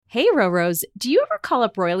Hey, Roros, do you ever call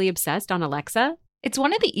up Royally Obsessed on Alexa? It's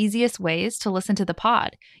one of the easiest ways to listen to the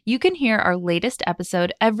pod. You can hear our latest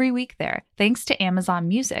episode every week there, thanks to Amazon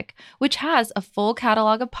Music, which has a full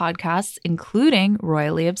catalog of podcasts, including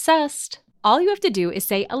Royally Obsessed. All you have to do is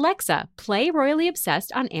say, Alexa, play Royally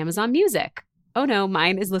Obsessed on Amazon Music. Oh no,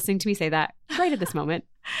 mine is listening to me say that right at this moment.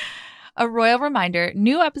 A royal reminder,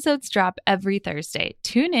 new episodes drop every Thursday.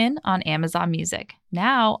 Tune in on Amazon Music.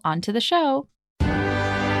 Now, on to the show.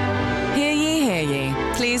 Hear ye, hear ye.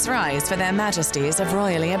 Please rise for their majesties of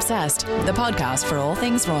Royally Obsessed, the podcast for all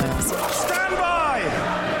things royals. Stand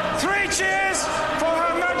by! 3 cheers for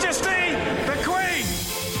Her Majesty the Queen!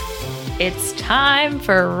 It's time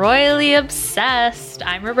for Royally Obsessed.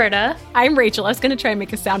 I'm Roberta. I'm Rachel. I was going to try and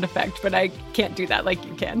make a sound effect, but I can't do that like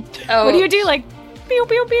you can. Oh. What do you do? Like, pew,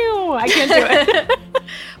 pew, pew. I can't do it.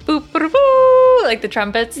 Boop, boop, boop, like the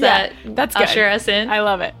trumpets that that's usher good. us in. I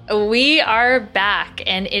love it. We are back,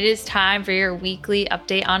 and it is time for your weekly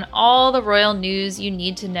update on all the royal news you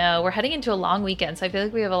need to know. We're heading into a long weekend, so I feel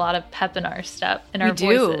like we have a lot of pep in our step, in our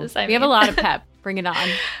voices. We have a lot of pep. Bring it on.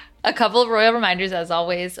 A couple of royal reminders, as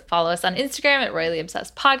always. Follow us on Instagram at Royally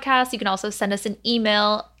Obsessed Podcast. You can also send us an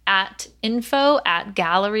email at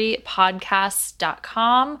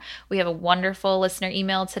info@gallerypodcasts.com. We have a wonderful listener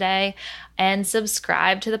email today. And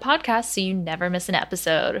subscribe to the podcast so you never miss an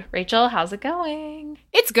episode. Rachel, how's it going?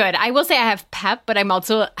 It's good. I will say I have pep, but I'm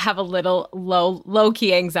also have a little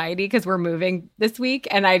low-key anxiety because we're moving this week.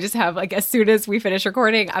 And I just have, like, as soon as we finish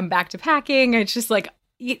recording, I'm back to packing. It's just like,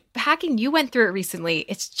 packing, you went through it recently.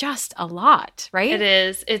 It's just a lot, right? It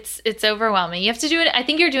is. It's overwhelming. You have to do it. I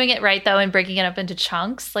think you're doing it right, though, and breaking it up into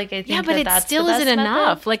chunks. Like, I think but it that's still the best isn't method.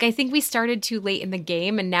 enough. Like, I think we started too late in the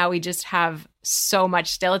game, and now we just have so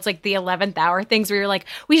much still. It's like the 11th hour things where you're like,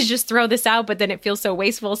 we should just throw this out, but then it feels so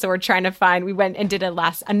wasteful. So we're trying to find, we went and did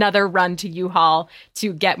another run to U-Haul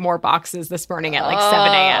to get more boxes this morning at like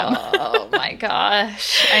 7 a.m. Oh my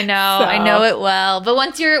gosh. I know it well. But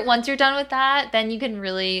once you're done with that, then you can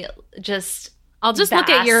really just I'll just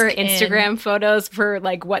look at your bask in Instagram photos for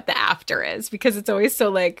like what the after is, because it's always so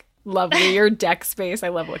like lovely. Your deck space, I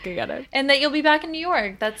love looking at it. And that you'll be back in New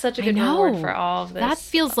York. That's such a good reward for all of this. That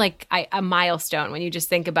feels like a milestone when you just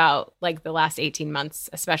think about like the last 18 months,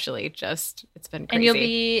 especially. Just, it's been crazy. And you'll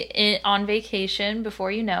be on vacation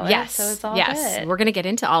before you know it. Yes. So it's all good. We're going to get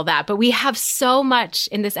into all that. But we have so much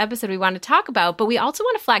in this episode we want to talk about. But we also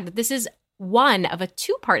want to flag that this is one of a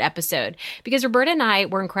 2-part episode, because Roberta and I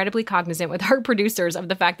were incredibly cognizant with our producers of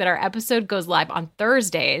the fact that our episode goes live on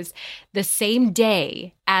Thursdays, the same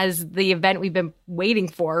day as the event we've been waiting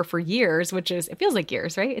for years, which is, it feels like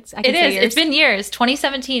years, right? It is. It's been years.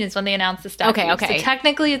 2017 is when they announced the statue. Okay. So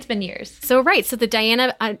technically it's been years. So the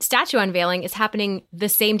Diana statue unveiling is happening the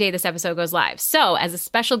same day this episode goes live. So as a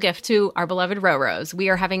special gift to our beloved Roros, we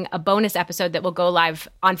are having a bonus episode that will go live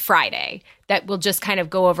on Friday that will just kind of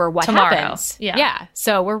go over what happens. Yeah.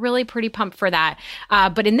 So we're really pretty pumped for that.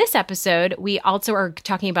 But in this episode, we also are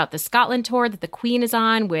talking about the Scotland tour that the Queen is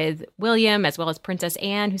on with William, as well as Princess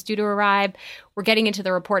Anne, who's due to arrive. We're getting into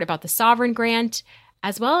the report about the Sovereign Grant,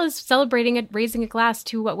 as well as raising a glass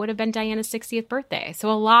to what would have been Diana's 60th birthday.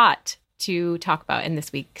 So a lot to talk about in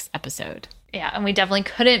this week's episode. Yeah, and we definitely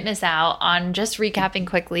couldn't miss out on just recapping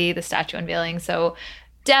quickly the statue unveiling. So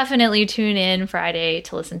definitely tune in Friday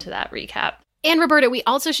to listen to that recap. And Roberta, we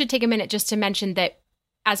also should take a minute just to mention that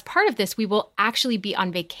as part of this, we will actually be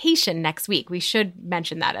on vacation next week. We should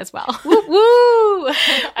mention that as well. Woo!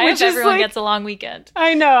 I hope everyone gets a long weekend.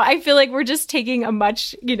 I know. I feel like we're just taking a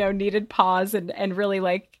much, needed pause and really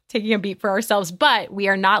like taking a beat for ourselves. But we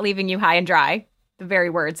are not leaving you high and dry. The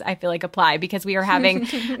very words I feel like apply, because we are having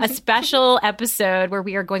a special episode where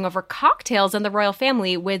we are going over cocktails in the royal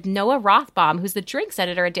family with Noah Rothbaum, who's the drinks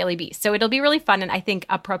editor at Daily Beast. So it'll be really fun. And I think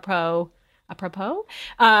apropos,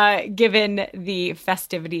 given the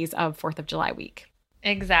festivities of 4th of July week.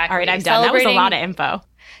 Exactly. All right, I'm done. That was a lot of info.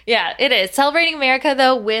 Yeah, it is. Celebrating America,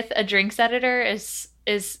 though, with a drinks editor is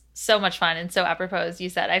so much fun and so apropos, as you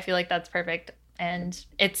said. I feel like that's perfect. And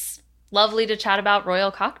it's lovely to chat about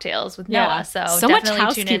royal cocktails with Noah. So much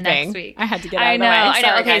definitely tune in next week. I had to get out of the way. I know.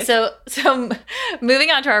 Sorry, Okay, guys. so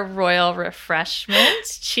moving on to our royal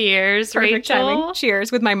refreshment. Cheers, Perfect Rachel. timing.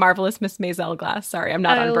 Cheers with my marvelous Miss Maisel glass. Sorry, I'm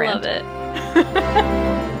not on brand. I love it.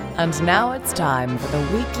 And now it's time for the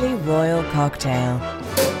weekly royal cocktail.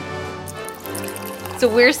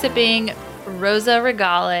 So we're sipping Rosa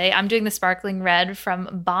Regale. I'm doing the sparkling red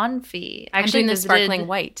from Bonfi. I'm doing the sparkling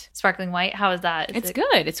white. Sparkling white. How is that? It's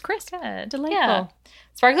good. It's crisp. Good. Delightful. Yeah.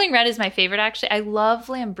 Sparkling red is my favorite, actually. I love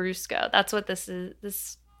Lambrusco. That's what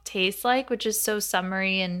this tastes like, which is so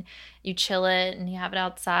summery, and you chill it and you have it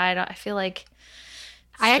outside. I feel like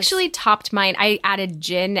I actually topped mine. I added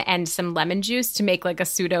gin and some lemon juice to make like a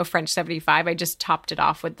pseudo French 75. I just topped it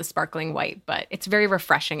off with the sparkling white, but it's very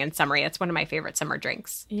refreshing and summery. It's one of my favorite summer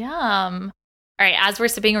drinks. Yum. All right, as we're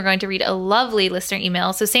sipping, we're going to read a lovely listener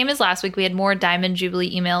email. So same as last week, we had more Diamond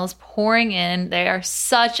Jubilee emails pouring in. They are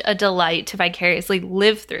such a delight to vicariously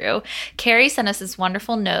live through. Carrie sent us this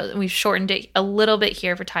wonderful note, and we've shortened it a little bit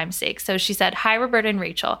here for time's sake. So she said, "Hi, Roberta and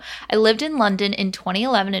Rachel. I lived in London in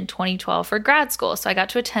 2011 and 2012 for grad school, so I got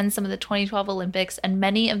to attend some of the 2012 Olympics and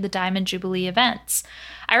many of the Diamond Jubilee events.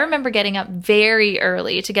 I remember getting up very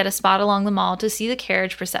early to get a spot along the mall to see the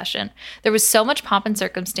carriage procession. There was so much pomp and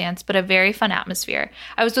circumstance, but a very fun atmosphere.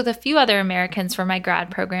 I was with a few other Americans from my grad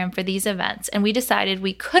program for these events, and we decided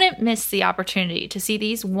we couldn't miss the opportunity to see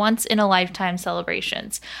these once-in-a-lifetime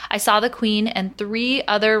celebrations. I saw the Queen and 3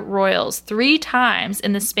 other royals 3 times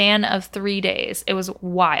in the span of 3 days. It was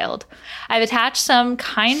wild. I've attached some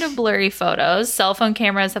kind of blurry photos. Cell phone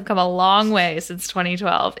cameras have come a long way since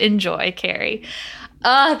 2012. Enjoy, Carrie."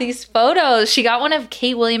 These photos. She got one of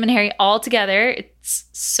Kate, William, and Harry all together. It's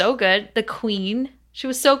so good. The Queen. She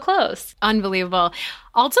was so close. Unbelievable.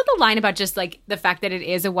 Also, the line about just like the fact that it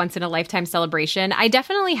is a once in a lifetime celebration. I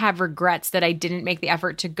definitely have regrets that I didn't make the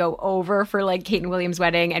effort to go over for like Kate and William's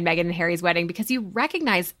wedding and Meghan and Harry's wedding, because you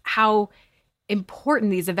recognize how important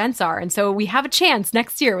these events are. And so we have a chance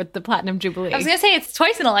next year with the Platinum Jubilee. I was going to say it's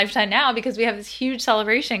twice in a lifetime now because we have this huge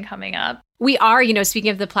celebration coming up. We are, speaking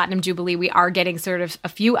of the Platinum Jubilee, we are getting sort of a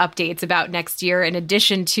few updates about next year, in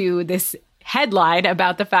addition to this headline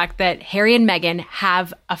about the fact that Harry and Meghan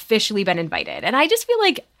have officially been invited. And I just feel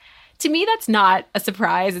like, to me, that's not a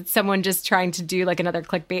surprise. It's someone just trying to do like another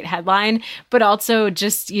clickbait headline, but also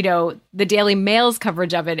just, the Daily Mail's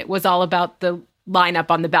coverage of it was all about the lineup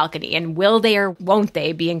on the balcony and will they or won't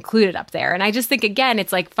they be included up there. And I just think, again,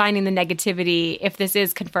 it's like finding the negativity. If this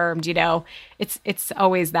is confirmed, it's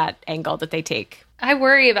always that angle that they take. I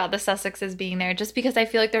worry about the Sussexes being there just because I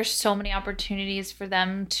feel like there's so many opportunities for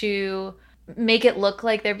them to make it look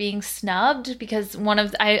like they're being snubbed, because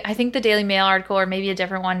I think the Daily Mail article, or maybe a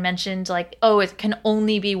different one, mentioned like, it can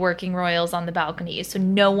only be working royals on the balcony, so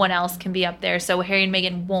no one else can be up there, so Harry and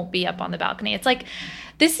Meghan won't be up on the balcony. It's like,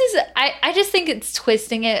 I just think it's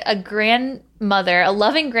twisting it. A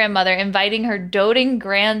loving grandmother inviting her doting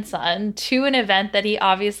grandson to an event that he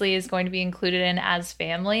obviously is going to be included in as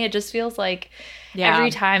family. It just feels like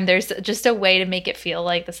every time there's just a way to make it feel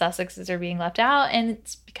like the Sussexes are being left out, and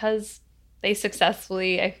it's because they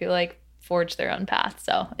successfully, I feel like, forged their own path.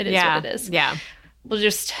 So it is what it is. Yeah. We'll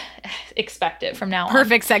just expect it from now on.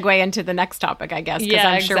 Perfect segue into the next topic, I guess, because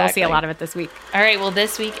I'm sure we'll see a lot of it this week. All right. Well,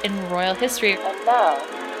 this week in royal history. And now,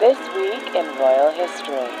 this week in royal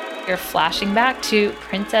history. You're flashing back to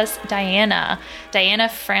Princess Diana. Diana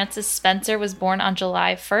Frances Spencer was born on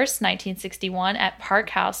July 1st, 1961 at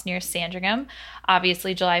Park House near Sandringham.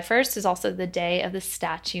 Obviously, July 1st is also the day of the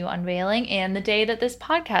statue unveiling and the day that this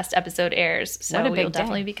podcast episode airs. So we'll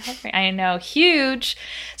definitely be covering. I know, huge.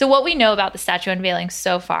 So what we know about the statue unveiling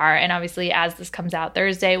so far, and obviously as this comes out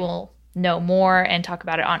Thursday, we'll know more and talk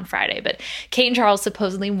about it on Friday. But Kate and Charles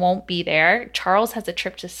supposedly won't be there. Charles has a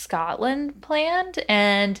trip to Scotland planned,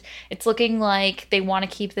 and it's looking like they want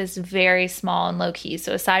to keep this very small and low key.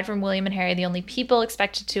 So aside from William and Harry, the only people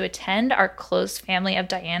expected to attend are close family of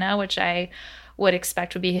Diana, which I would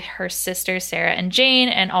expect would be her sisters Sarah and Jane,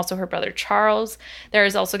 and also her brother Charles. There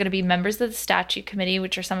is also going to be members of the statue committee,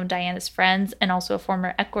 which are some of Diana's friends, and also a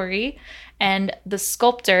former equerry, and the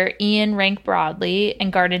sculptor Ian Rank Broadley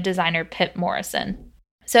and garden designer Pip Morrison.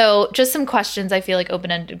 So just some questions, I feel like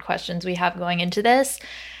open-ended questions we have going into this.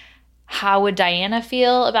 How would Diana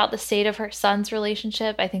feel about the state of her son's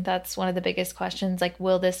relationship? I think that's one of the biggest questions. Like,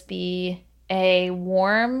 will this be a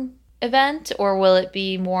warm event, or will it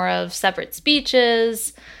be more of separate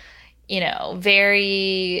speeches,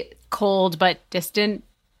 very cold but distant,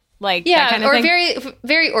 like that kind of or thing? very,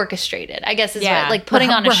 very orchestrated, I guess is what, like putting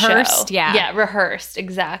on a rehearsed, show. Rehearsed,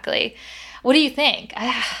 exactly. What do you think?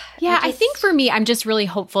 I think for me, I'm just really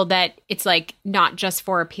hopeful that it's like not just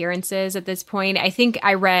for appearances at this point. I think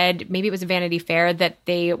I read, maybe it was a Vanity Fair, that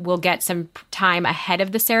they will get some time ahead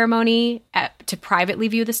of the ceremony to privately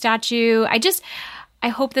view the statue. I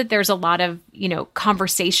hope that there's a lot of,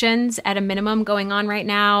 conversations at a minimum going on right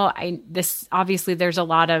now. Obviously there's a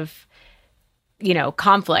lot of,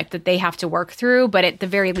 conflict that they have to work through, but at the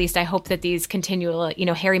very least, I hope that these continual,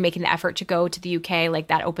 Harry making the effort to go to the UK, like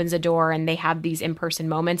that opens a door and they have these in-person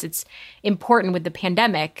moments. It's important with the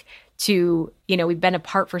pandemic to, we've been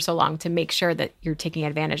apart for so long, to make sure that you're taking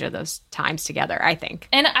advantage of those times together, I think.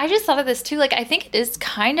 And I just thought of this too. Like, I think it is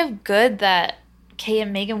kind of good that Kate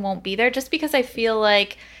and Meghan won't be there, just because I feel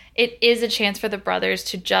like it is a chance for the brothers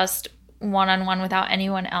to just one-on-one without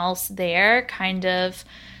anyone else there kind of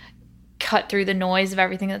cut through the noise of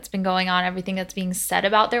everything that's been going on, everything that's being said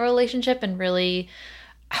about their relationship, and really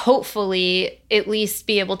hopefully at least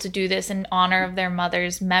be able to do this in honor of their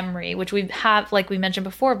mother's memory, which we have, like we mentioned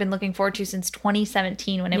before, been looking forward to since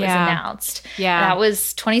 2017 when it was announced. Yeah.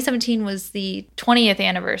 2017 was the 20th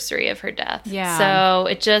anniversary of her death. Yeah. So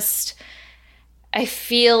it just, I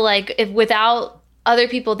feel like if without other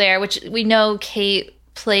people there, which we know Kate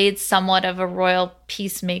played somewhat of a royal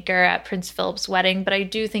peacemaker at Prince Philip's wedding, but I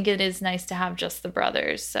do think it is nice to have just the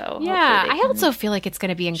brothers. So yeah, I also feel like it's going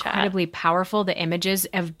to be incredibly powerful, the images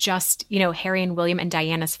of just, Harry and William and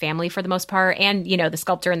Diana's family for the most part, and, the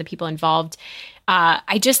sculptor and the people involved.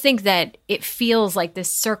 I just think that it feels like this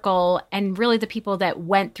circle and really the people that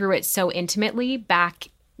went through it so intimately back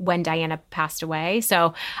when Diana passed away.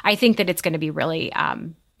 So I think that it's going to be really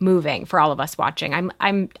moving for all of us watching. I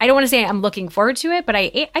don't want to say I'm looking forward to it, but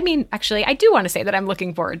I mean, actually, I do want to say that I'm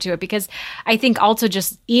looking forward to it because I think also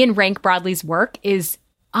just Ian Rank Broadley's work is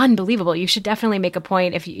unbelievable. You should definitely make a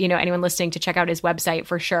point if anyone listening to check out his website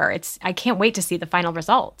for sure. I can't wait to see the final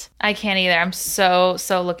result. I can't either. I'm so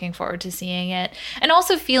looking forward to seeing it, and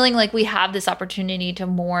also feeling like we have this opportunity to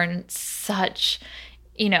mourn such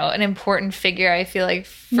an important figure, I feel like,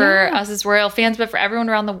 for us as royal fans, but for everyone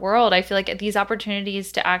around the world. I feel like these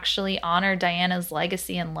opportunities to actually honor Diana's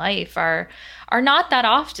legacy and life are not that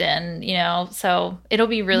often, so it'll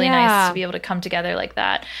be really nice to be able to come together like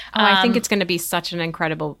that. I think it's going to be such an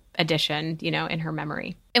incredible addition, in her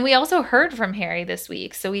memory. And we also heard from Harry this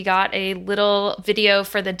week. So we got a little video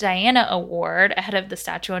for the Diana Award ahead of the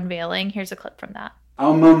statue unveiling. Here's a clip from that.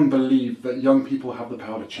 Our mum believed that young people have the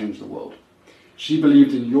power to change the world. She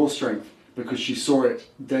believed in your strength because she saw it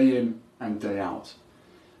day in and day out.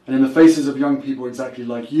 And in the faces of young people exactly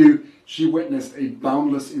like you, she witnessed a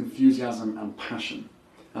boundless enthusiasm and passion.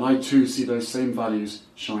 And I too see those same values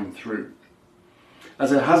shine through.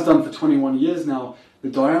 As it has done for 21 years now, the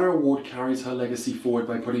Diana Award carries her legacy forward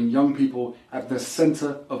by putting young people at the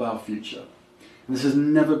centre of our future. And this has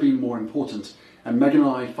never been more important. And Meghan and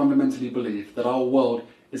I fundamentally believe that our world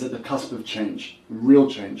is at the cusp of change, real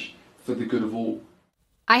change, for the good of all.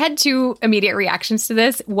 I had two immediate reactions to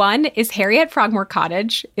this. One is Harry at Frogmore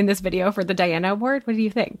Cottage in this video for the Diana Award. What do you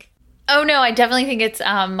think? Oh, no, I definitely think it's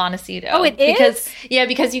Montecito. Oh, it is?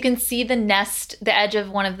 Because you can see the nest, the edge of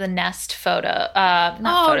one of the nest paintings.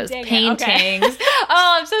 Okay.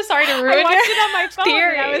 Oh, I'm so sorry to ruin I watched it on my phone.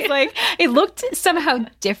 theory. I was like, it looked somehow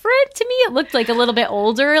different to me. It looked like a little bit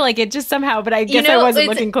older, like it just somehow, but I guess I wasn't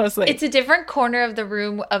looking closely. It's a different corner of the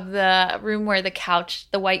room where the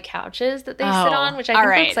white couches that they sit on, which I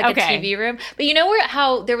think looks like a TV room. But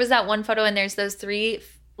how there was that one photo and there's those three,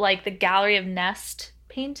 like the gallery of nest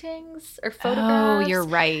paintings or photographs. Oh, you're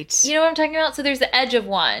right. You know what I'm talking about? So there's the edge of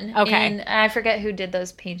one. Okay. And I forget who did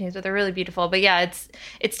those paintings, but they're really beautiful. But yeah,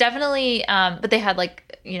 it's definitely, but they had like,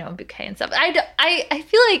 bouquet and stuff. I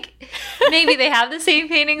feel like maybe they have the same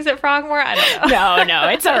paintings at Frogmore. I don't know. No,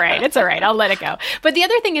 it's all right. It's all right. I'll let it go. But the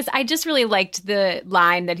other thing is, I just really liked the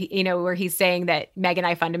line that where he's saying that Meg and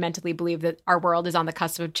I fundamentally believe that our world is on the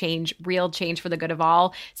cusp of change, real change for the good of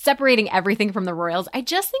all, separating everything from the royals. I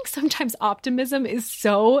just think sometimes optimism is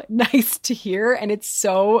so nice to hear, and it's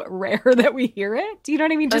so rare that we hear it. Do you know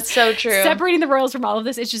what I mean? That's so true. Separating the royals from all of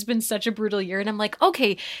this, it's just been such a brutal year. And I'm like,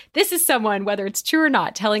 okay, this is someone, whether it's true or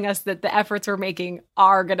not, telling us that the efforts we're making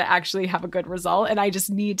are going to actually have a good result. And I just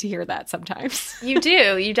need to hear that sometimes. You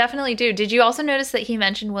do. You definitely do. Did you also notice that he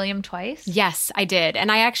mentioned William twice? Yes, I did.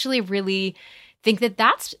 And I actually really think that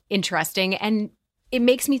that's interesting. And it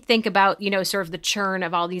makes me think about, sort of the churn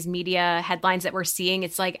of all these media headlines that we're seeing.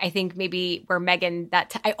 It's like, I think maybe where Meghan,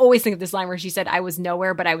 I always think of this line where she said, I was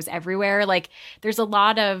nowhere, but I was everywhere. Like there's a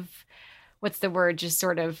lot of, what's the word, just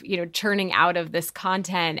sort of, churning out of this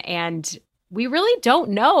content. And we really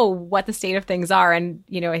don't know what the state of things are. And,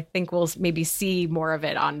 I think we'll maybe see more of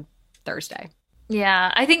it on Thursday.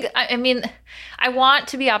 Yeah, I want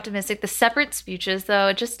to be optimistic. The separate speeches, though,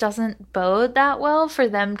 it just doesn't bode that well for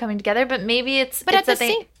them coming together. But maybe it's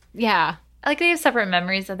yeah. Like they have separate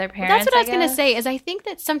memories of their parents. That's what I was going to say, is I think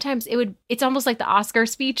that sometimes it's almost like the Oscar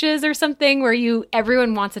speeches or something where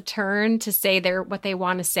everyone wants a turn to say what they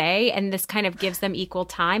want to say, and this kind of gives them equal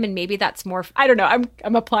time, and maybe that's more, I don't know,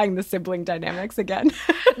 I'm applying the sibling dynamics again.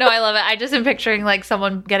 No, I love it. I just am picturing like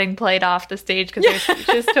someone getting played off the stage because their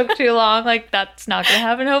speeches took too long. Like that's not going to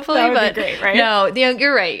happen, hopefully. That would be great, right? No,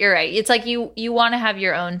 you're right. It's like you want to have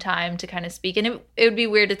your own time to kind of speak, and it would be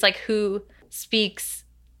weird. It's like who speaks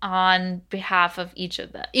on behalf of each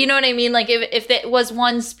of them. You know what I mean? Like if it was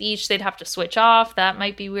one speech, they'd have to switch off. That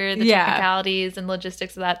might be weird, the technicalities and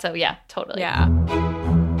logistics of that. So yeah, totally. Yeah.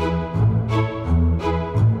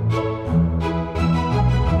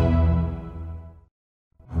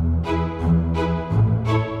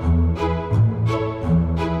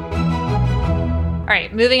 All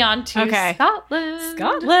right, moving on to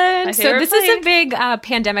Scotland. So this is a big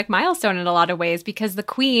pandemic milestone in a lot of ways because the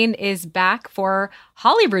Queen is back for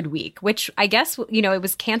Holyrood Week, which I guess, it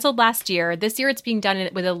was canceled last year. This year it's being done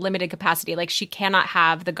with a limited capacity. Like she cannot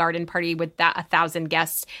have the garden party with that 1,000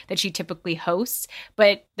 guests that she typically hosts.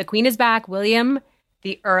 But the Queen is back. William,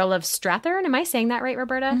 the Earl of Strathern, am I saying that right,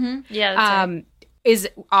 Roberta? Mm-hmm. Yeah, that's right. Is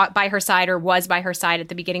by her side or was by her side at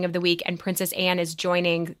the beginning of the week. And Princess Anne is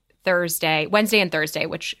joining Wednesday and Thursday,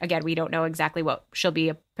 which again, we don't know exactly what she'll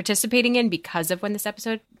be participating in because of when this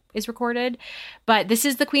episode is recorded. But this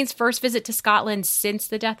is the Queen's first visit to Scotland since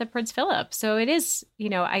the death of Prince Philip. So it is,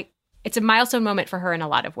 it's a milestone moment for her in a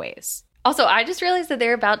lot of ways. Also, I just realized that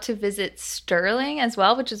they're about to visit Stirling as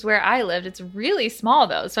well, which is where I lived. It's really small,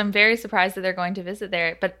 though, so I'm very surprised that they're going to visit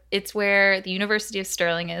there. But it's where the University of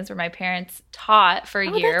Stirling is, where my parents taught for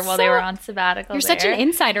a year while they were on sabbatical. You're such an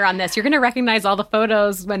insider on this. You're going to recognize all the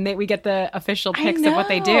photos when we get the official pics of what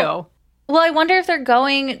they do. Well, I wonder if they're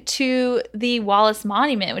going to the Wallace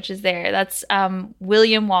Monument, which is there. That's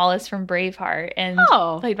William Wallace from Braveheart and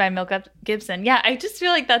played by Mel Gibson. Yeah, I just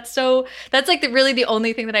feel like that's like really the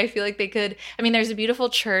only thing that I feel like they could. I mean, there's a beautiful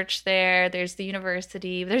church there. There's the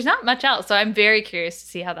university. There's not much else. So I'm very curious to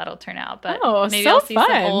see how that'll turn out. But maybe I'll see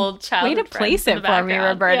some old childhood Way to place it for me,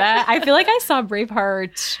 Roberta. Yeah. I feel like I saw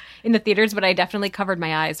Braveheart in the theaters, but I definitely covered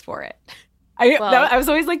my eyes for it. I was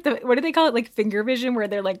always like what do they call it? Like finger vision, where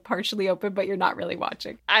they're like partially open, but you're not really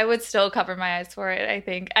watching. I would still cover my eyes for it. I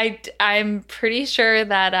think I'm pretty sure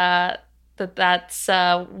that that's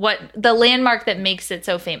what the landmark that makes it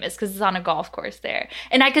so famous, because it's on a golf course there.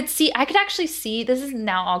 And I could actually see. This is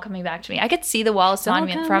now all coming back to me. I could see the Wallace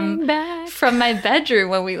Monument from my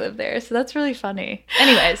bedroom when we lived there. So that's really funny.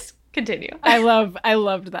 Anyways. Continue. I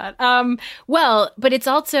loved that. But it's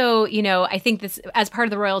also, I think this, as part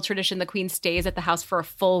of the royal tradition, the Queen stays at the house for a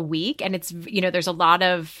full week, and it's, there's a lot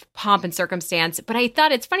of pomp and circumstance. But I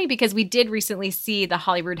thought it's funny because we did recently see the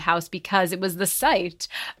Holyrood house because it was the site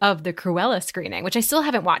of the Cruella screening, which I still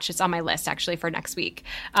haven't watched. It's on my list actually for next week.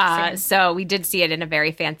 So we did see it in a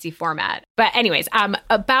very fancy format. But anyways,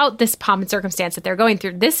 about this pomp and circumstance that they're going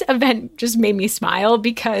through, this event just made me smile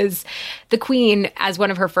because the Queen, as one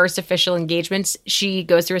of her first official engagements, she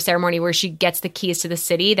goes through a ceremony where she gets the keys to the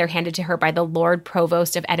city. They're handed to her by the Lord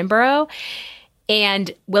Provost of Edinburgh.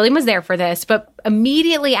 And William was there for this, but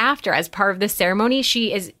immediately after, as part of this ceremony,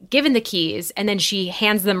 she is given the keys and then she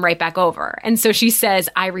hands them right back over. And so she says,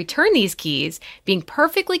 I return these keys, being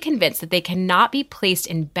perfectly convinced that they cannot be placed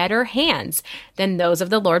in better hands than those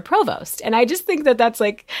of the Lord Provost. And I just think that that's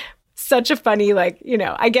like such a funny,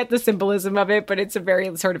 I get the symbolism of it, but it's a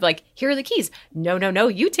very sort of like, here are the keys. No,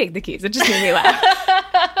 you take the keys. It just made me laugh.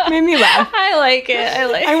 I like it.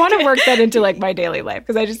 I want to work that into my daily life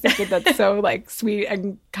because I just think that that's so sweet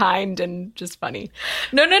and kind and just funny.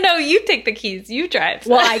 No, you take the keys. You drive.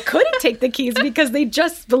 Well, I couldn't take the keys because they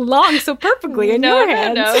just belong so perfectly in your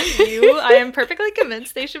hands. I am perfectly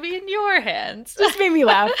convinced they should be in your hands. Just made me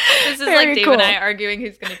laugh. This is like Dave and I arguing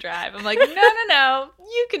who's going to drive. I'm like, no,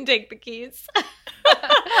 you can take the keys.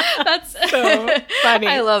 That's so funny.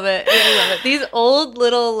 I love it. These old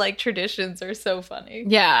little traditions are so funny.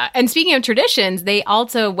 Yeah. And speaking of traditions, they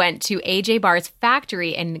also went to AJ Barr's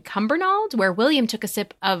factory in Cumbernauld, where William took a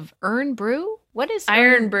sip of Irn Brew. What is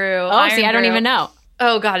Irn Brew? I don't even know.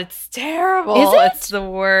 Oh, God, it's terrible. Is it? It's the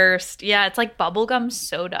worst. Yeah, it's like bubblegum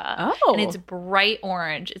soda. Oh. And it's bright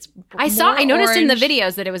orange. I noticed in the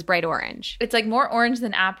videos that it was bright orange. It's more orange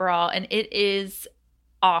than Aperol, and it is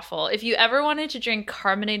awful. If you ever wanted to drink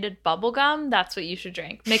carbonated bubblegum, that's what you should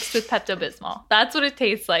drink, mixed with Pepto-Bismol. That's what it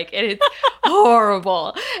tastes like, and it's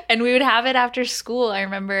horrible. And we would have it after school, I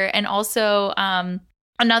remember. And also,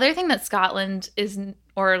 another thing that Scotland is,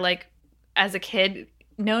 as a kid,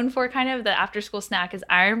 known for kind of the after school snack is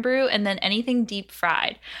Irn Brew, and then anything deep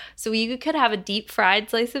fried. So you could have a deep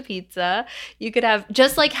fried slice of pizza. You could have,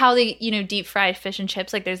 just like how they, deep fried fish and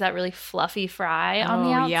chips, there's that really fluffy fry on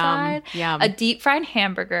the outside. Yum. A deep fried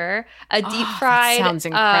hamburger, a deep fried sounds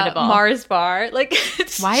incredible. Mars bar.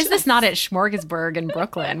 Why is this not at Smorgasburg in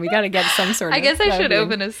Brooklyn? We got to get some sort of. I guess I should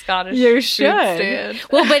open a Scottish food stand.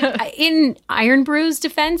 Well, but in Irn Brew's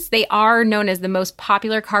defense, they are known as the most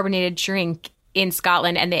popular carbonated drink in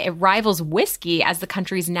Scotland, and it rivals whiskey as the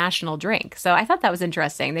country's national drink. So I thought that was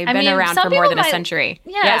interesting. They've been around for more than a century.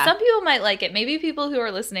 Yeah, some people might like it. Maybe people who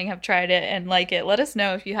are listening have tried it and like it. Let us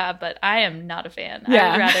know if you have, but I am not a fan.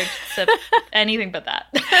 I would rather sip anything but that.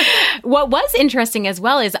 What was interesting as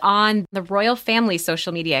well is on the royal family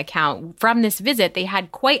social media account from this visit, they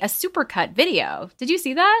had quite a supercut video. Did you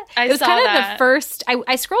see that? I it was saw kind of that. the first.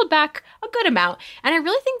 I scrolled back a good amount, and I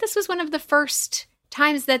really think this was one of the first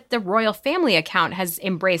times that the royal family account has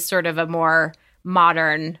embraced sort of a more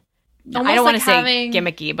modern, I don't want to say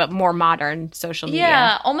gimmicky, but more modern social media.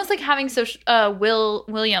 Yeah, almost like having Prince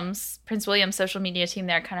William's social media team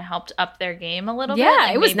there kind of helped up their game a little bit. Yeah,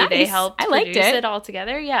 Like it was maybe nice. They helped I liked produce it. it all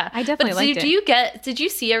together. Yeah, I definitely liked it. Did you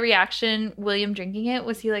see a reaction, William drinking it?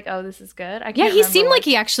 Was he like, oh, this is good? I can't Yeah, he remember seemed what. like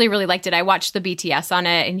he actually really liked it. I watched the BTS on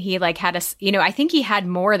it, and he like had I think he had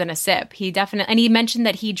more than a sip. He definitely, and he mentioned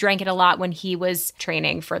that he drank it a lot when he was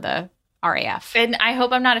training for the RAF. And I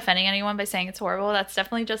hope I'm not offending anyone by saying it's horrible. That's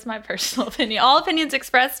definitely just my personal opinion. All opinions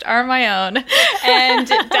expressed are my own. And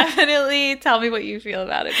definitely tell me what you feel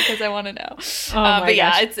about it because I want to know. But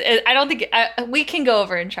yeah, I don't think we can go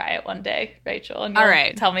over and try it one day, Rachel. And all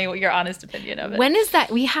right. Tell me what your honest opinion of it. When is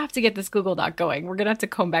that? We have to get this Google Doc going. We're going to have to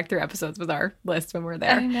comb back through episodes with our list when we're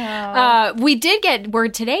there. I know. We did get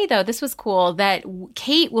word today, though, this was cool, that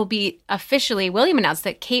Kate will be William announced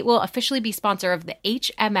that Kate will officially be sponsor of the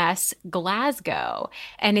HMS Glasgow.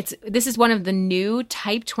 And this is one of the new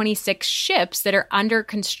Type 26 ships that are under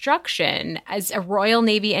construction as a Royal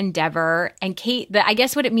Navy endeavor. And Kate, I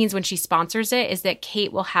guess what it means when she sponsors it is that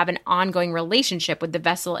Kate will have an ongoing relationship with the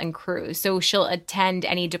vessel and crew. So she'll attend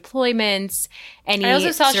any deployments, I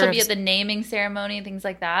also saw she'll be at the naming ceremony and things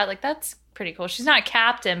like that. Like, that's pretty cool. She's not a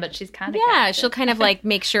captain, but she's kind of captain. She'll kind of like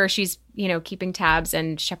make sure she's keeping tabs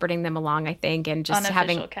and shepherding them along, I think, and just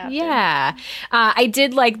Unofficial captain. I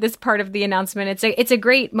did like this part of the announcement. It's a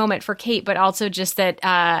great moment for Kate, but also just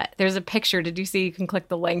that there's a picture. Did you see? You can click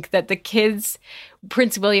the link that the kids.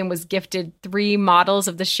 Prince William was gifted 3 models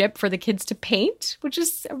of the ship for the kids to paint, which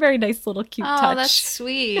is a very nice little cute touch. Oh, that's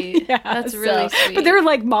sweet. That's really sweet. But they're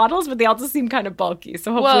like models, but they also seem kind of bulky.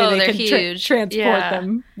 So hopefully they can transport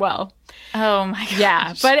them well. Oh my gosh.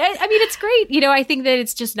 Yeah. But I mean, it's great. I think that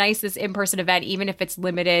it's just nice, this in-person event, even if it's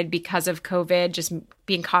limited because of COVID, just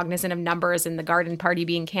being cognizant of numbers and the garden party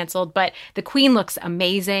being canceled. But the Queen looks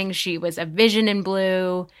amazing. She was a vision in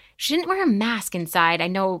blue. She didn't wear a mask inside. I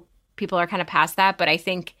know people are kind of past that, but I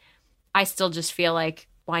still just feel like,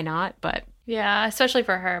 why not? But yeah, especially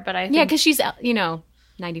for her. But I think, because she's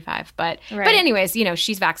 95. But anyways,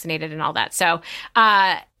 she's vaccinated and all that. So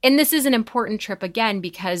and this is an important trip again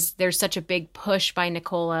because there's such a big push by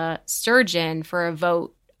Nicola Sturgeon for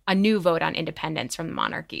a new vote on independence from the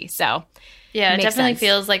monarchy. So yeah, it definitely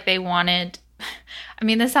feels like they wanted. I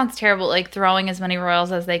mean, this sounds terrible, like throwing as many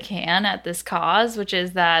royals as they can at this cause, which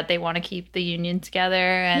is that they want to keep the union together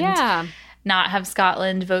and not have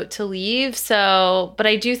Scotland vote to leave. So, but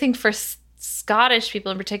I do think for Scottish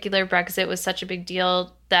people in particular, Brexit was such a big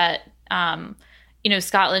deal that,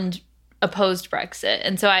 Scotland opposed Brexit.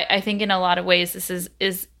 And so I think in a lot of ways, this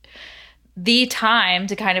is the time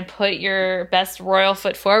to kind of put your best royal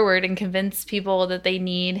foot forward and convince people that they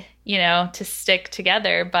need, to stick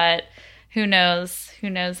together. But who knows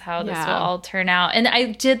how this will all turn out. And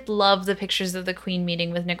I did love the pictures of the Queen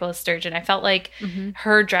meeting with Nicola Sturgeon. I felt like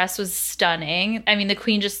her dress was stunning. I mean, the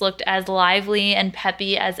Queen just looked as lively and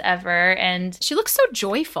peppy as ever. And she looks so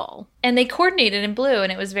joyful. And they coordinated in blue.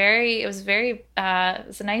 And it was a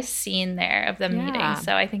nice scene there of them meeting.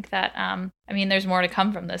 So I think that, there's more to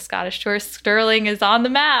come from this Scottish tour. Stirling is on the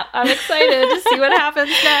map. I'm excited to see what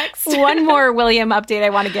happens next. One more William update I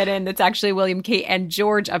want to get in that's actually William, Kate, and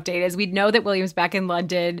George update is we know that William's back in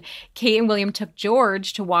London. Kate and William took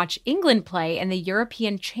George to watch England play in the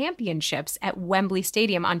European Championships at Wembley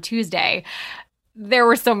Stadium on Tuesday. There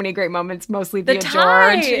were so many great moments, mostly via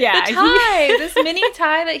George. Yeah, the tie. This mini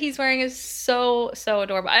tie that he's wearing is so, so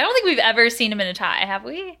adorable. I don't think we've ever seen him in a tie, have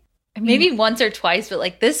we? Maybe once or twice,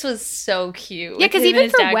 but this was so cute. Yeah, because even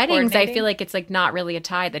for weddings, I feel like it's not really a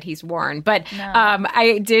tie that he's worn. But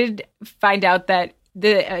I did find out that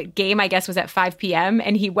the game, I guess, was at 5 p.m.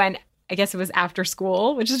 and he went, I guess it was after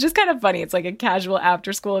school, which is just kind of funny. It's like a casual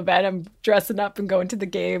after school event. I'm dressing up and going to the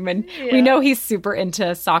game. And we know he's super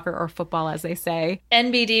into soccer or football, as they say.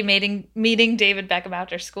 NBD meeting David Beckham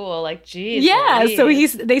after school. Geez. Yeah. So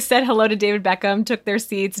they said hello to David Beckham, took their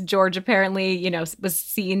seats. George apparently, was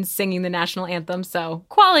seen singing the national anthem. So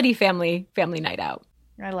quality family night out.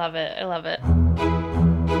 I love it.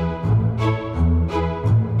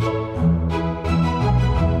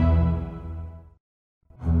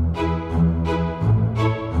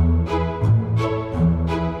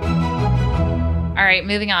 right,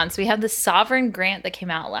 moving on. So we have the Sovereign Grant that came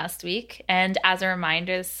out last week. And as a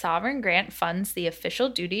reminder, the Sovereign Grant funds the official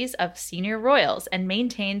duties of senior royals and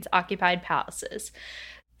maintains occupied palaces.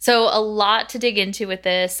 So a lot to dig into with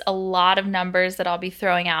this, a lot of numbers that I'll be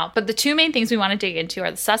throwing out. But the two main things we want to dig into are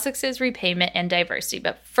the Sussexes, repayment, and diversity.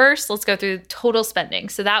 But first, let's go through total spending.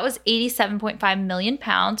 So that was £87.5 million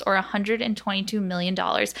or $122 million.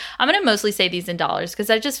 I'm going to mostly say these in dollars because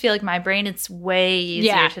I just feel like my brain, it's way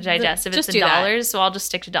easier to digest if it's in dollars. So I'll just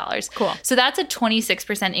stick to dollars. Cool. So that's a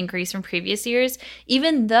 26% increase from previous years,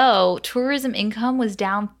 even though tourism income was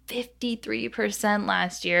down 53%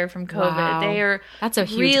 last year from COVID. Wow. They are That's a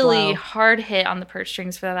huge really blow. hard hit on the purse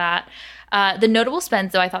strings for that. The notable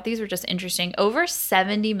spends, though, I thought these were just interesting. Over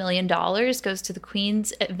 $70 million goes to the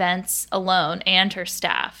Queen's events alone and her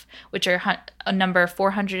staff, which are a number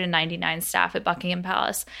 499 staff at Buckingham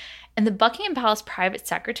Palace. And the Buckingham Palace private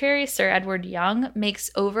secretary, Sir Edward Young, makes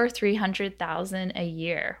over $300,000 a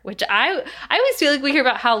year, which I always feel like we hear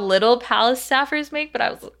about how little palace staffers make, but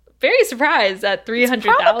I was very surprised at $300,000.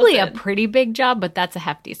 Probably a pretty big job, but that's a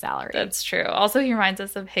hefty salary. That's true. Also, he reminds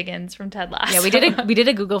us of Higgins from Ted Lasso. Yeah, we did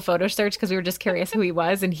a Google photo search because we were just curious who he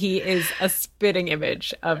was, and he is a spitting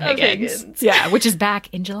image of Higgins. Yeah, which is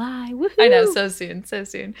back in July. Woohoo! I know, so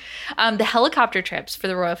soon. The helicopter trips for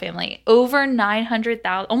the royal family, over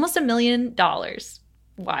 $900,000, almost $1 million.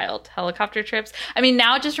 Wild helicopter trips. I mean,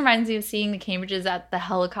 now it just reminds me of seeing the Cambridges at the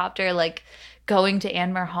helicopter, like going to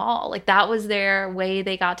Anmer Hall. Like that was their way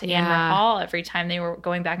they got to Anmer Hall every time they were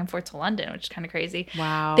going back and forth to London, which is kind of crazy.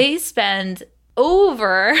 Wow. They spend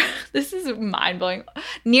over, this is mind-blowing,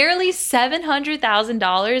 nearly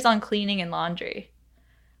 $700,000 on cleaning and laundry.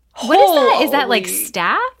 What is that? Is that like Holy.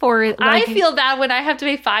 staff or like I feel bad when I have to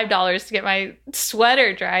pay $5 to get my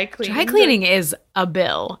sweater dry cleaned. dry cleaning is a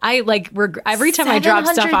bill. I like every time I drop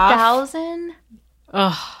stuff off. $700,000?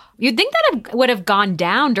 Ugh. You'd think that would have gone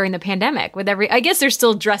down during the pandemic with I guess they're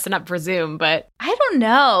still dressing up for Zoom, but I don't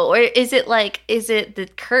know. Or is it the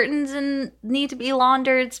curtains need to be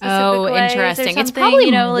laundered specific oh, ways or interesting. It's something?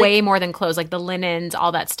 probably like way more than clothes, like the linens,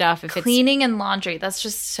 all that stuff. If cleaning and laundry. That's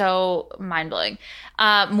just so mind-blowing.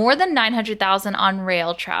 More than $900,000 on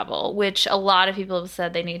rail travel, which a lot of people have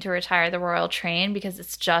said they need to retire the Royal Train because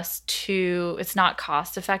it's not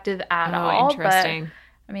cost effective at all. Interesting. But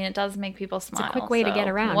I mean, it does make people smile. It's a quick way to get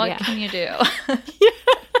around. What can you do? All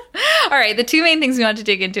right. The two main things we want to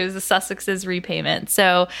dig into is the Sussexes repayment.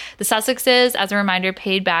 So the Sussexes, as a reminder,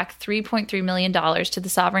 paid back $3.3 million to the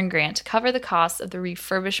Sovereign Grant to cover the costs of the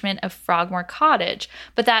refurbishment of Frogmore Cottage.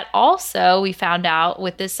 But that also, we found out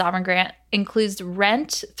with this Sovereign Grant, includes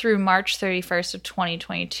rent through March 31st of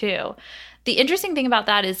 2022. The interesting thing about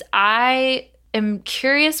that is I am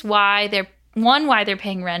curious why they're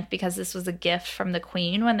paying rent, because this was a gift from the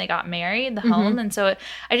Queen when they got married, the home. And so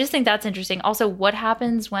I just think that's interesting. Also, what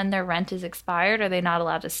happens when their rent is expired? Are they not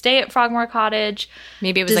allowed to stay at Frogmore Cottage?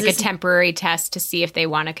 Maybe it was a temporary test to see if they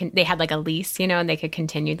want to, they had like a lease, and they could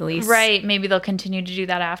continue the lease. Right. Maybe they'll continue to do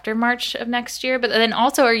that after March of next year. But then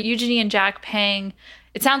also, are Eugenie and Jack paying?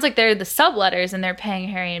 It sounds like they're the subletters and they're paying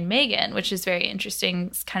Harry and Meghan, which is very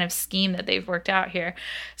interesting kind of scheme that they've worked out here.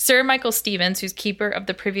 Sir Michael Stevens, who's keeper of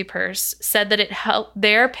the Privy Purse, said that it helped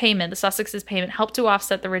their payment, the Sussexes' payment, helped to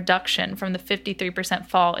offset the reduction from the 53%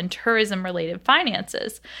 fall in tourism-related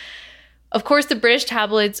finances. Of course, the British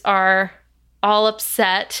tabloids are all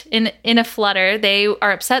upset in a flutter. They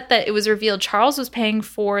are upset that it was revealed Charles was paying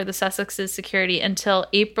for the Sussexes' security until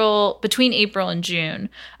between April and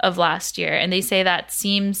June of last year. And they say that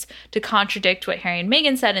seems to contradict what Harry and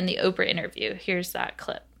Meghan said in the Oprah interview. Here's that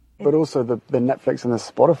clip. But also the Netflix and the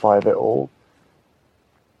Spotify of it all,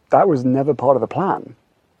 that was never part of the plan.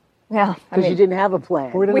 Yeah, because you didn't have a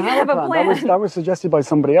plan. We didn't have a plan. That was suggested by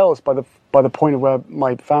somebody else by the point of where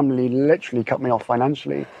my family literally cut me off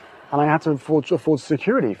financially. And I had to afford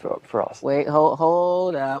security for us. Wait,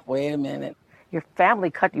 hold up. Wait a minute. Your family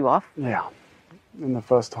cut you off? Yeah, in the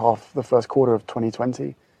first quarter of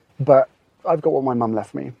 2020. But I've got what my mum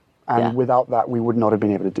left me. And without that, we would not have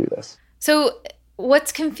been able to do this. So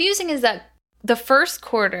what's confusing is that the first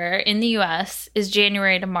quarter in the US is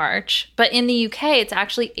January to March. But in the UK, it's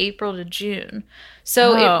actually April to June.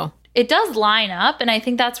 So it does line up, and I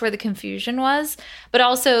think that's where the confusion was. But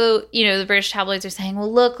also, the British tabloids are saying, well,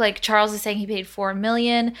 look, like Charles is saying he paid $4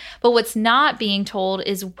 million. But what's not being told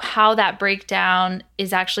is how that breakdown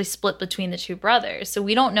is actually split between the two brothers. So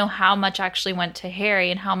we don't know how much actually went to Harry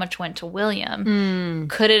and how much went to William.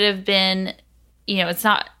 Could it have been, it's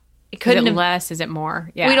not... It couldn't is it less? Is it more?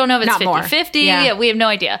 Yeah. We don't know if it's Not 50-50. Yeah, we have no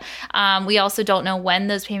idea. We also don't know when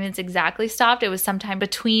those payments exactly stopped. It was sometime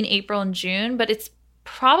between April and June, but it's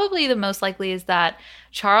probably the most likely is that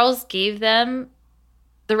Charles gave them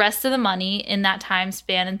the rest of the money in that time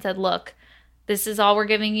span and said, look, this is all we're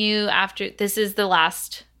giving you after, this is the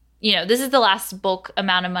last bulk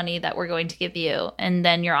amount of money that we're going to give you, and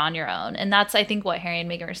then you're on your own. And that's, I think, what Harry and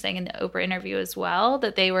Meghan were saying in the Oprah interview as well,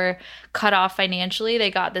 that they were cut off financially.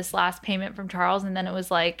 They got this last payment from Charles, and then it was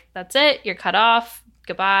like, that's it, you're cut off,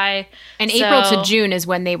 goodbye. And April to June is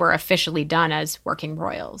when they were officially done as working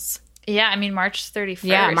royals. Yeah, I mean, March 31st.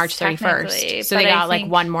 Yeah, March 31st. So they got like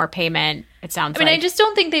one more payment, it sounds like. I mean, I just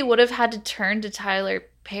don't think they would have had to turn to Tyler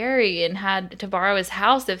Perry and had to borrow his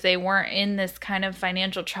house if they weren't in this kind of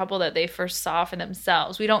financial trouble that they first saw for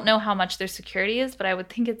themselves. We don't know how much their security is, but I would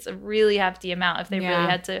think it's a really hefty amount if they really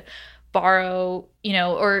had to borrow,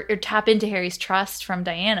 or tap into Harry's trust from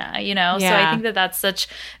Diana, So I think that's it's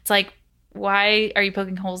like, why are you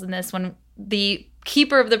poking holes in this when the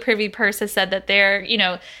keeper of the privy purse has said that they're,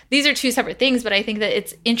 these are two separate things, but I think that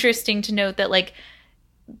it's interesting to note that, like,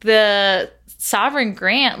 the sovereign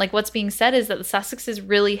grant, like, what's being said is that the Sussexes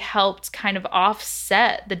really helped kind of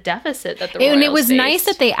offset the deficit that the royals and it was faced. nice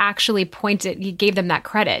that they actually you gave them that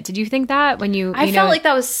credit. Did you think that when I felt like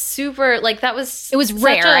that was super, like, that was, it was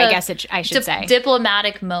rare, I guess I should say,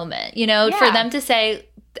 diplomatic moment, for them to say,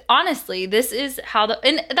 honestly, this is how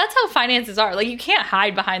and that's how finances are. Like, you can't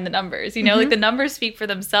hide behind the numbers, like, the numbers speak for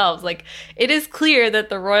themselves. Like, it is clear that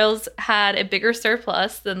the royals had a bigger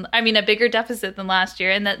a bigger deficit than last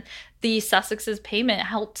year, and that the Sussexes payment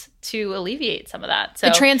helped to alleviate some of that. So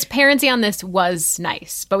the transparency on this was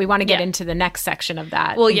nice, but we want to get into the next section of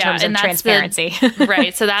that in terms of transparency.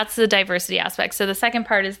 Right. So that's the diversity aspect. So the second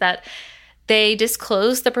part is that they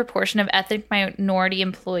disclosed the proportion of ethnic minority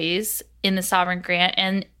employees in the sovereign grant,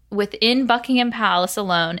 and within Buckingham Palace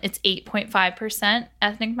alone, it's 8.5%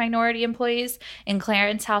 ethnic minority employees. In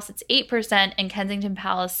Clarence House, it's 8%, and Kensington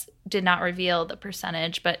Palace did not reveal the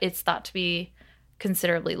percentage, but it's thought to be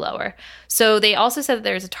considerably lower. So they also said that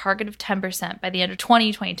there's a target of 10% by the end of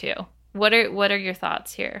 2022. What are your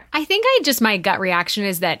thoughts here? I think my gut reaction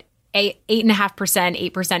is that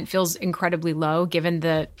 8.5%, 8% feels incredibly low given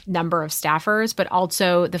the number of staffers, but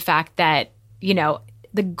also the fact that,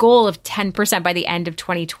 the goal of 10% by the end of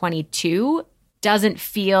 2022 doesn't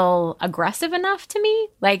feel aggressive enough to me.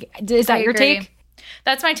 Like, is that your take?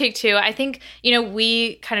 That's my take too. I think,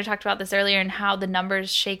 we kind of talked about this earlier and how the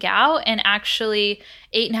numbers shake out, and actually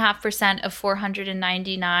 8.5% of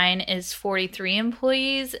 499 is 43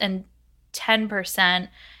 employees, and 10%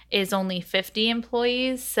 is only 50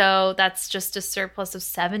 employees. So that's just a surplus of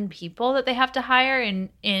 7 people that they have to hire in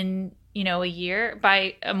a year,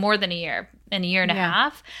 by more than a year. In a year and a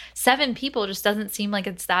half. 7 people just doesn't seem like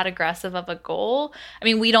it's that aggressive of a goal. I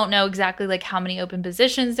mean, we don't know exactly like how many open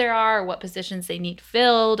positions there are, or what positions they need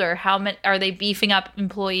filled, or how many are they beefing up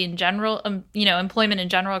employment in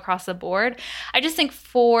general across the board. I just think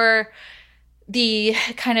for the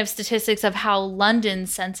kind of statistics of how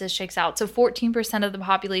London's census shakes out. So 14% of the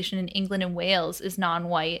population in England and Wales is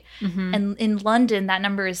non-white. And in London, that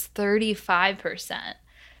number is 35%.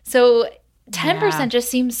 So 10% just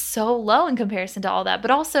seems so low in comparison to all that.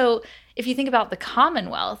 But also, if you think about the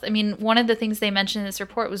Commonwealth, I mean, one of the things they mentioned in this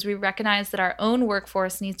report was we recognize that our own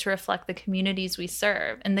workforce needs to reflect the communities we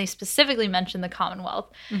serve. And they specifically mentioned the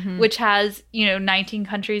Commonwealth, which has, 19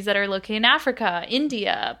 countries that are located in Africa,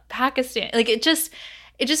 India, Pakistan. Like, it just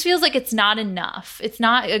feels like it's not enough. It's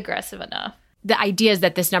not aggressive enough. The idea is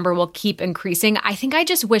that this number will keep increasing. I think I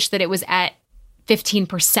just wish that it was at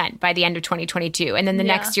 15% by the end of 2022. And then the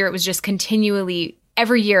next year it was just continually,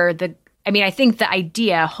 every year, I think the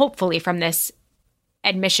idea, hopefully from this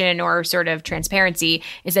admission or sort of transparency,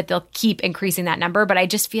 is that they'll keep increasing that number. But I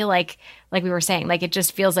just feel like we were saying, like, it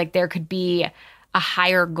just feels like there could be a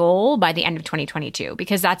higher goal by the end of 2022,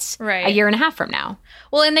 because that's a year and a half from now.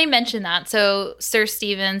 Well, and they mentioned that. So Sir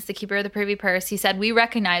Stevens, the keeper of the Privy Purse, he said, "We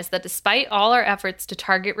recognize that despite all our efforts to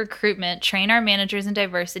target recruitment, train our managers in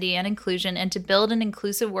diversity and inclusion, and to build an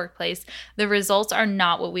inclusive workplace, the results are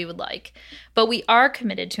not what we would like. But we are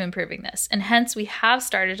committed to improving this, and hence we have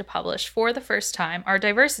started to publish for the first time our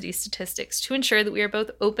diversity statistics to ensure that we are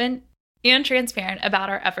both open and transparent about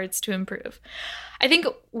our efforts to improve." I think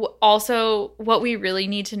also what we really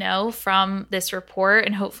need to know from this report,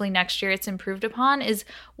 and hopefully next year it's improved upon, is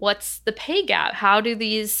what's the pay gap? How do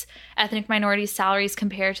these ethnic minority salaries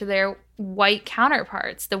compare to their white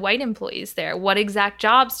counterparts, the white employees there? What exact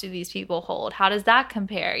jobs do these people hold? How does that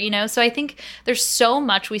compare? So I think there's so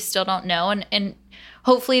much we still don't know, and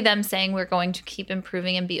hopefully them saying we're going to keep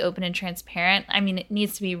improving and be open and transparent. I mean, it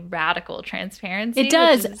needs to be radical transparency. It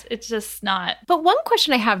does. It's just not. But one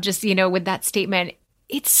question I have just, with that statement,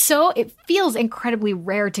 it feels incredibly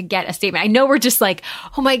rare to get a statement. I know we're just like,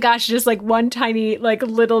 oh my gosh, just like one tiny like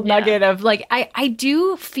little nugget of like, I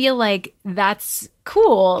do feel like that's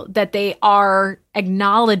cool that they are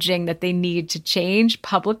acknowledging that they need to change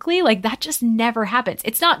publicly. Like that just never happens.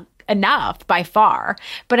 It's not enough by far,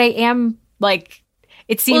 but I am like,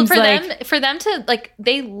 it seems for them to like,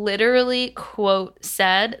 they literally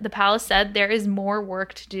the palace said there is more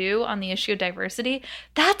work to do on the issue of diversity.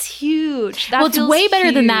 That's huge. It's way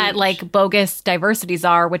better than that like bogus diversities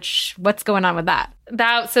are, what's going on with that?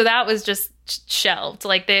 That was just shelved.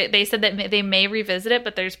 Like they said that they may revisit it,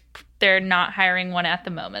 but they're not hiring one at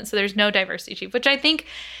the moment. So there's no diversity chief, which I think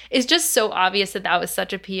is just so obvious that was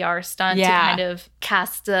such a PR stunt to kind of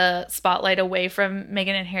cast the spotlight away from Meghan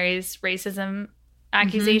and Harry's racism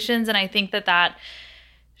accusations. And I think that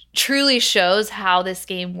truly shows how this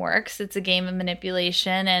game works. It's a game of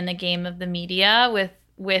manipulation and a game of the media with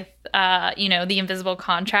the invisible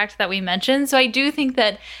contract that we mentioned. So I do think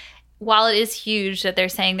that while it is huge that they're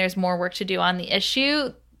saying there's more work to do on the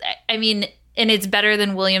issue, I mean, and it's better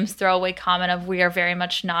than William's throwaway comment of we are very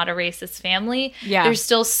much not a racist family. Yeah. There's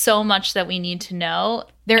still so much that we need to know.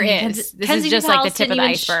 This is just like the tip of the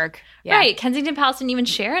iceberg. Yeah. Right. Kensington Palace didn't even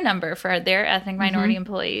share a number for their ethnic minority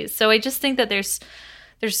employees. So I just think that there's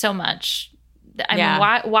so much. I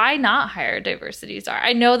mean, why not hire diversity czar?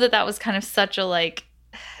 I know that was kind of such a like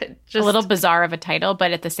just a little bizarre of a title,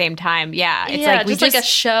 but at the same time, it's like we just like a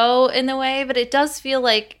show in a way, but it does feel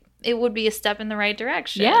like it would be a step in the right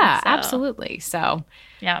direction. Yeah, absolutely. So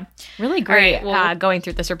yeah, really great going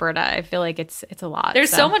through this, Roberta. I feel like it's a lot.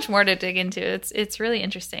 There's so much more to dig into. It's really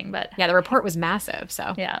interesting, but yeah, the report was massive.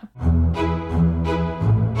 So yeah.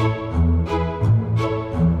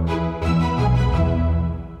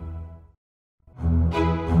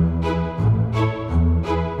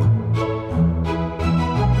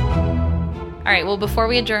 All right, well, before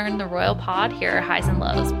we adjourn the Royal Pod, here are highs and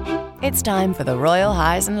lows. It's time for the Royal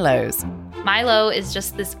Highs and Lows. My low is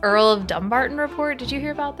just this Earl of Dumbarton report. Did you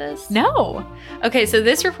hear about this? No. Okay, so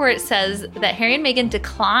this report says that Harry and Meghan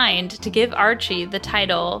declined to give Archie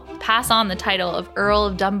pass on the title of Earl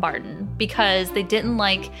of Dumbarton because they didn't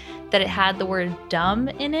like that it had the word dumb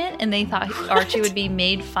in it, and they thought Archie would be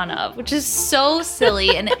made fun of, which is so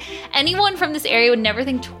silly. And anyone from this area would never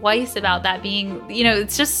think twice about that being,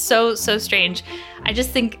 it's just so strange. I just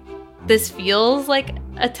think this feels like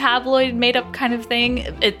a tabloid made-up kind of thing.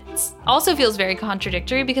 It also feels very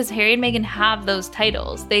contradictory because Harry and Meghan have those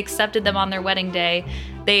titles. They accepted them on their wedding day.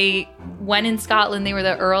 When in Scotland, they were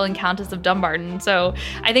the Earl and Countess of Dumbarton. So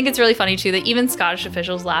I think it's really funny, too, that even Scottish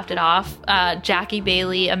officials laughed it off. Jackie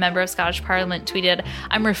Bailey, a member of Scottish Parliament, tweeted,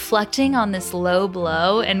 "I'm reflecting on this low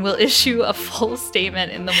blow and will issue a full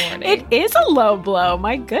statement in the morning." It is a low blow.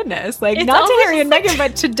 My goodness. Like, not to Harry and Meghan,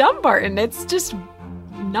 but to Dumbarton. It's just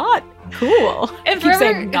not cool. And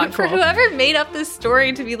for whoever made up this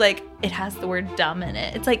story to be like, it has the word dumb in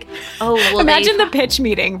it. It's like, oh, well, imagine the pitch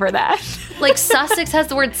meeting for that. Like Sussex has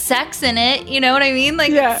the word sex in it. You know what I mean?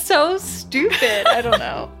 Like, it's so stupid. I don't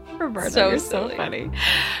know. Roberta, you're so funny.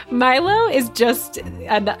 Milo is just,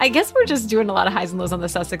 and I guess we're just doing a lot of highs and lows on the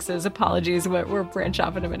Sussexes. Apologies, we'll branch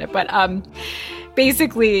off in a minute. But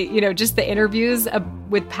basically, just the interviews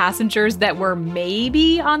with passengers that were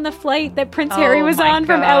maybe on the flight that Prince Harry was on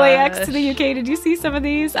from LAX to the UK. Did you see some of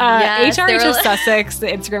these? Yes, HRH of Sussex, the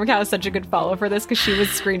Instagram account is such a good follow for this because she was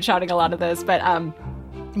screenshotting a lot of this. But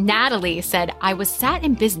Natalie said, "I was sat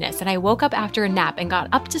in business and I woke up after a nap and got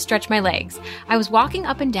up to stretch my legs. I was walking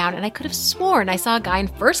up and down and I could have sworn I saw a guy in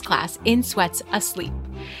first class in sweats asleep."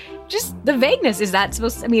 Just the vagueness. Is that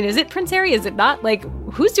supposed to, is it Prince Harry? Is it not? Like,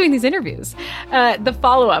 who's doing these interviews? The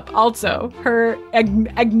follow-up also, her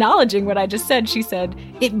acknowledging what I just said. She said,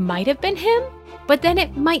 "It might have been him, but then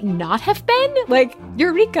it might not have been." Like,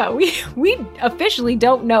 Eureka, we officially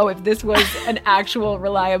don't know if this was an actual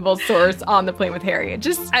reliable source on the plane with Harry.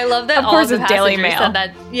 I love that all the passengers said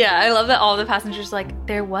that. Yeah, I love that all the passengers like,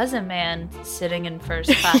 there was a man sitting in first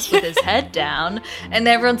class with his head down, and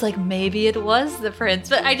everyone's like, maybe it was the prince.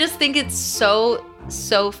 But I just think it's so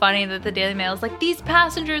funny that the Daily Mail is like, these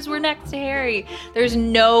passengers were next to Harry. There's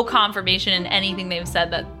no confirmation in anything they've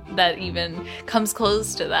said that even comes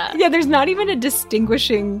close to that. Yeah, there's not even a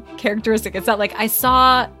distinguishing characteristic. It's not like I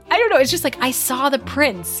saw it's just like I saw the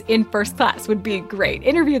prince in first class would be great.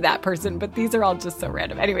 Interview that person, but these are all just so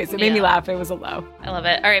random. Anyways, it made me laugh. It was a low. I love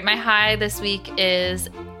it. All right, my high this week is,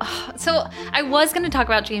 so I was going to talk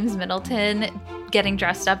about James Middleton getting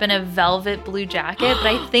dressed up in a velvet blue jacket, but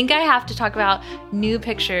I think I have to talk about new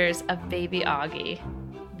pictures of baby Augie.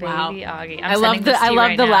 Baby Augie. I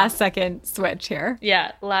love the last second switch here.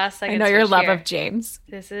 Yeah, last second. I know your love here. of James.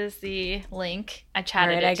 This is the link. I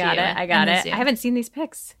chatted Right, it to you. I got it. I haven't seen these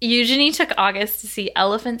pics. Eugenie took August to see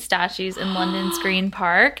elephant statues in London's Green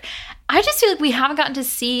Park. I just feel like we haven't gotten to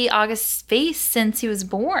see August's face since he was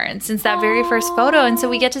born, since that very first photo. And so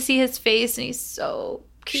we get to see his face, and he's so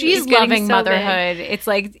cute. She's loving motherhood. It's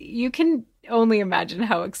like you can only imagine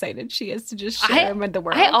how excited she is to just share him with the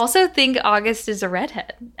world. I also think August is a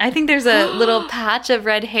redhead. I think there's a little patch of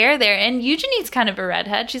red hair there. And Eugenie's kind of a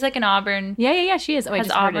redhead. She's like an auburn. Yeah, she is. Oh,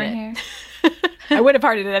 has auburn hair. I would have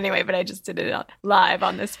hearted it anyway, but I just did it live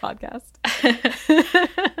on this podcast.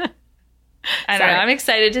 I don't know. I'm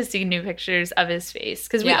excited to see new pictures of his face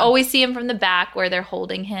because we always see him from the back where they're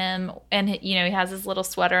holding him and, he has his little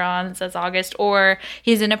sweater on that says August, or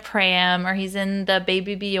he's in a pram, or he's in the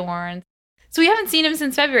Baby Bjorn. So we haven't seen him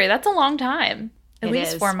since February. That's a long time. At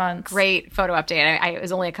least 4 months. Great photo update. It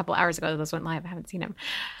was only a couple hours ago that this went live. I haven't seen him.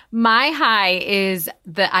 My high is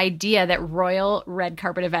the idea that royal red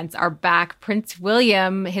carpet events are back. Prince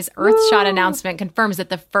William, his Earthshot announcement confirms that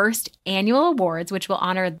the first annual awards, which will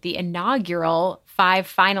honor the inaugural 5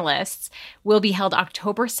 finalists, will be held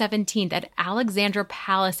October 17th at Alexandra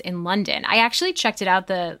Palace in London. I actually checked it out,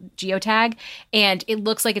 the geotag, and it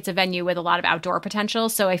looks like it's a venue with a lot of outdoor potential.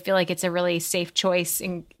 So I feel like it's a really safe choice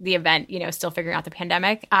in the event, still figuring out the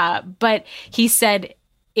pandemic. But he said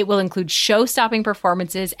it will include show-stopping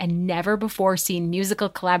performances and never-before-seen musical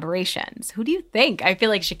collaborations. Who do you think? I feel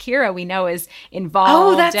like Shakira, we know, is involved.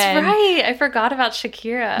 Oh, that's right. I forgot about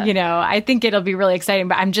Shakira. I think it'll be really exciting,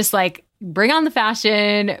 but I'm just like, bring on the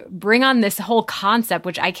fashion, bring on this whole concept,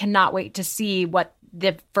 which I cannot wait to see what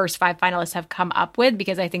the first 5 finalists have come up with,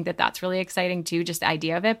 because I think that that's really exciting too, just the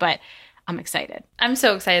idea of it. But I'm excited. I'm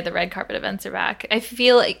so excited the red carpet events are back. I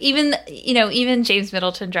feel like even James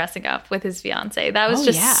Middleton dressing up with his fiance, that was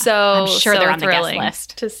so I'm sure they're on thrilling the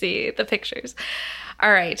guest list to see the pictures.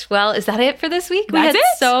 All right. Well, is that it for this week? That's we had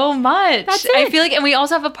so much. That's it. I feel like, and we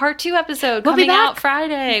also have a part 2 episode We'll be coming back out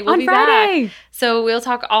Friday. We'll on be Friday. back. So we'll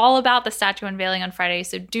talk all about the statue unveiling on Friday.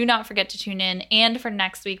 So do not forget to tune in. And for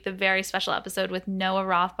next week, the very special episode with Noah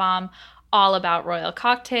Rothbaum, all about royal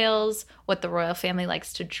cocktails, what the royal family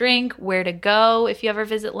likes to drink, where to go if you ever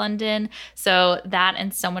visit London. So that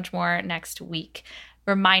and so much more next week.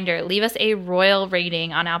 Reminder, leave us a royal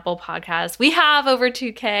rating on Apple Podcasts. We have over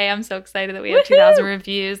 2K. I'm so excited that we have 2,000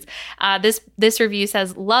 reviews. This review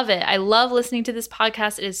says, love it. I love listening to this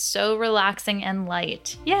podcast. It is so relaxing and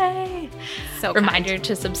light. Yay. So Reminder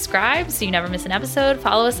to subscribe so you never miss an episode.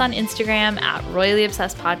 Follow us on Instagram at Royally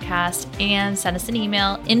Obsessed Podcast and send us an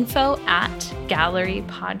email,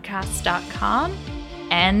 info@gallerypodcast.com.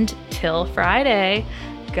 And till Friday,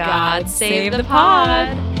 God save the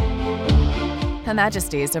pod. Her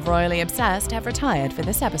Majesties of Royally Obsessed have retired for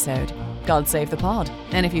this episode. God save the pod.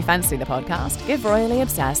 And if you fancy the podcast, give Royally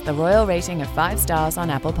Obsessed the royal rating of 5 stars on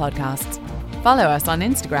Apple Podcasts. Follow us on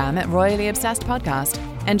Instagram at Royally Obsessed Podcast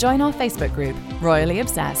and join our Facebook group, Royally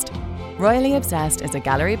Obsessed. Royally Obsessed is a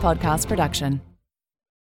Gallery Podcast production.